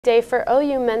Day for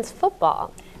OU men's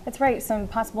football. That's right. Some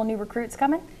possible new recruits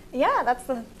coming? Yeah, that's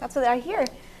what I hear.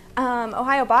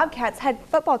 Ohio Bobcats head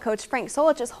football coach Frank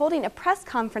Solich is holding a press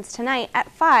conference tonight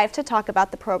at 5 to talk about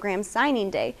the program's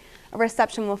signing day. A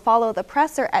reception will follow the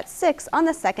presser at 6 on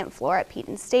the second floor at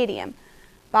Peyton Stadium.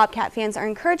 Bobcat fans are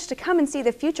encouraged to come and see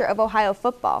the future of Ohio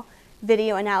football.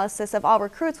 Video analysis of all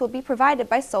recruits will be provided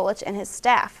by Solich and his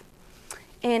staff.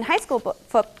 In high school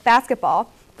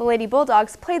basketball, the Lady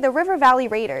Bulldogs played the River Valley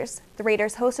Raiders. The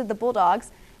Raiders hosted the Bulldogs.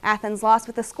 Athens lost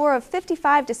with a score of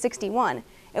 55-61.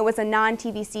 It was a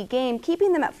non-TVC game,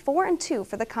 keeping them at 4-2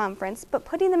 for the conference, but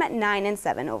putting them at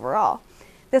 9-7 overall.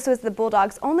 This was the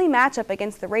Bulldogs' only matchup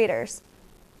against the Raiders.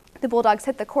 The Bulldogs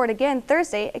hit the court again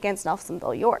Thursday against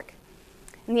Nelsonville York.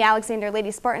 And the Alexander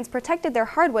Lady Spartans protected their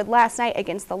hardwood last night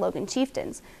against the Logan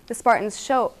Chieftains. The Spartans'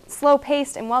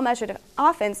 slow-paced and well-measured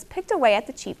offense picked away at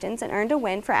the Chieftains and earned a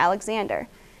win for Alexander.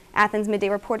 Athens MidDay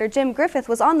reporter Jim Griffith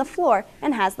was on the floor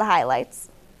and has the highlights.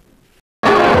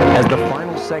 As the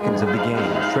final seconds of the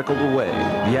game trickled away,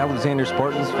 the Alexander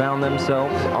Spartans found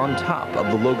themselves on top of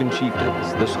the Logan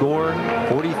Chieftains. The score,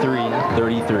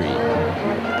 43-33.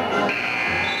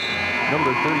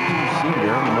 Number 32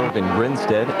 senior Morgan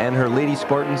Grinstead and her Lady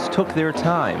Spartans took their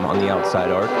time on the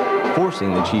outside arc,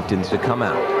 forcing the Chieftains to come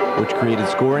out, which created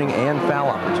scoring and foul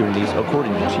opportunities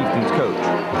according to Chieftains coach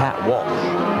Pat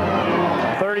Walsh.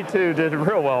 32 did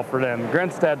real well for them.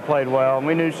 Grinstead played well, and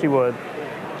we knew she would.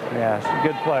 Yeah, she's a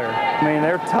good player. I mean,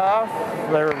 they're tough,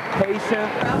 they're patient.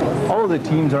 All of the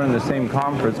teams are in the same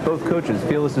conference. Both coaches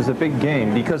feel this is a big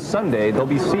game because Sunday they'll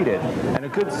be seeded, and a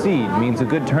good seed means a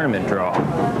good tournament draw.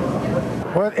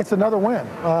 Well, it's another win.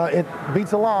 It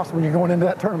beats a loss when you're going into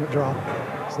that tournament draw.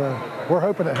 So we're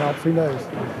hoping it helps. Who knows?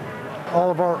 All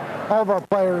of our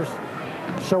players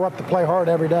show up to play hard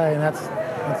every day, and that's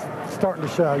starting to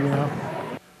show, you know.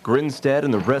 Grinstead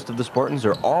and the rest of the Spartans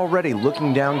are already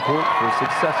looking down court for a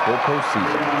successful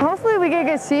postseason. Hopefully we get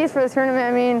good seeds for the tournament.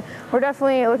 I mean, we're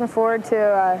definitely looking forward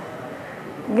to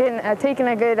taking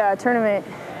a good tournament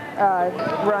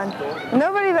run.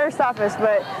 Nobody better stop us,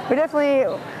 but we definitely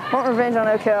want revenge on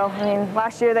Oak Hill. I mean,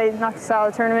 last year they knocked us out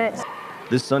of the tournament.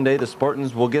 This Sunday, the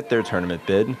Spartans will get their tournament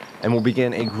bid and will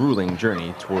begin a grueling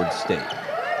journey towards state.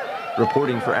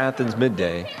 Reporting for Athens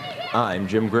MidDay, I'm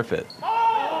Jim Griffith.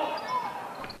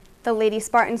 The Lady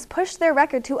Spartans pushed their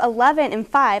record to 11-5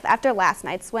 after last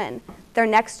night's win. Their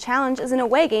next challenge is an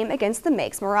away game against the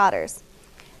Meigs Marauders.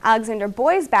 Alexander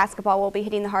boys basketball will be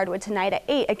hitting the hardwood tonight at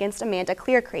 8 against Amanda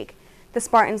Clear Creek. The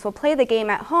Spartans will play the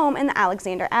game at home in the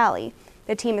Alexander Alley.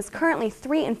 The team is currently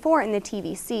 3-4 in the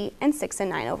TVC and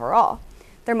 6-9 overall.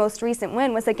 Their most recent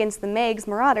win was against the Meigs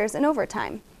Marauders in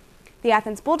overtime. The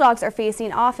Athens Bulldogs are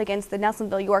facing off against the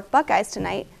Nelsonville York Buckeyes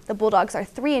tonight. The Bulldogs are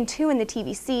 3-2 in the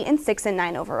TVC and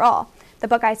 6-9 overall. The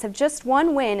Buckeyes have just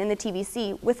one win in the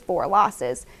TVC with 4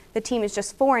 losses. The team is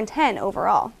just 4-10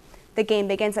 overall. The game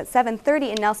begins at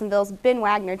 7:30 in Nelsonville's Ben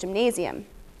Wagner Gymnasium.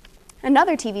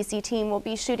 Another TVC team will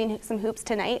be shooting some hoops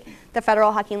tonight. The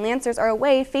Federal Hockey Lancers are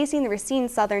away facing the Racine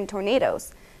Southern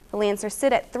Tornadoes. The Lancers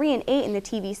sit at 3-8 in the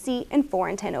TVC and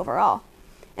 4-10 overall.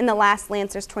 In the last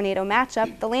Lancers-Tornado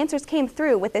matchup, the Lancers came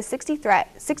through with a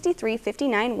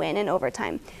 63-59 win in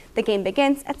overtime. The game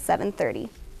begins at 7:30.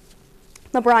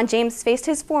 LeBron James faced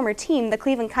his former team, the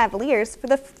Cleveland Cavaliers, for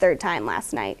the third time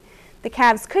last night. The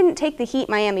Cavs couldn't take the heat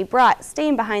Miami brought,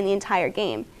 staying behind the entire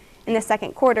game. In the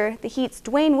second quarter, the Heat's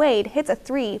Dwayne Wade hits a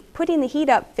three, putting the Heat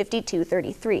up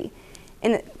 52-33.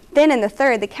 Then in the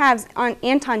third, the Cavs'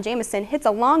 Anton Jamison hits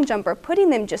a long jumper, putting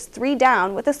them just 3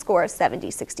 down with a score of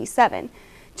 70-67.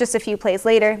 Just a few plays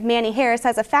later, Manny Harris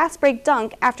has a fast break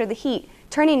dunk after the Heat,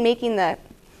 making the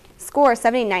score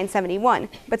 79-71,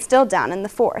 but still down in the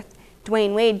fourth.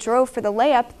 Dwayne Wade drove for the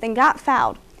layup, then got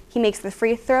fouled. He makes the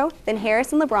free throw, then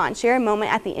Harris and LeBron share a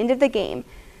moment at the end of the game.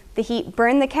 The Heat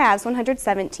burned the Cavs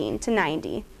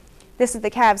 117-90. This is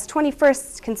the Cavs'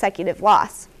 21st consecutive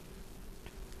loss.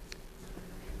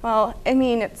 Well, I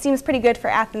mean, it seems pretty good for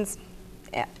Athens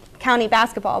County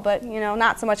basketball, but, you know,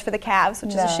 not so much for the Cavs,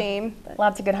 which is a shame.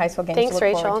 Lots of good high school games Thanks, to look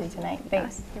Rachel. forward to tonight.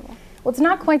 Thanks. Well, it's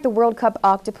not quite the World Cup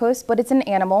octopus, but it's an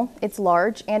animal, it's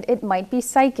large, and it might be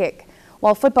psychic.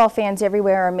 While football fans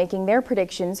everywhere are making their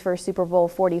predictions for Super Bowl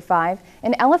 45,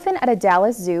 an elephant at a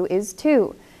Dallas zoo is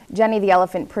too. Jenny the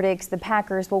elephant predicts the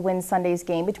Packers will win Sunday's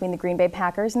game between the Green Bay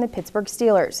Packers and the Pittsburgh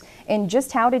Steelers. And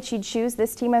just how did she choose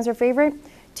this team as her favorite?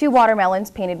 2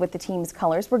 watermelons painted with the team's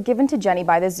colors were given to Jenny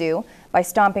by the zoo. By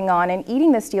stomping on and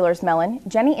eating the Steelers melon,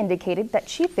 Jenny indicated that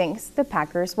she thinks the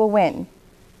Packers will win.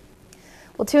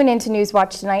 We'll tune in to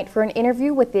Newswatch tonight for an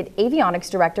interview with the avionics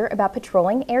director about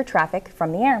patrolling air traffic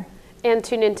from the air. And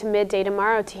tune in to Midday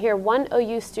tomorrow to hear one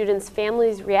OU student's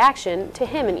family's reaction to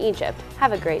him in Egypt.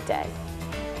 Have a great day.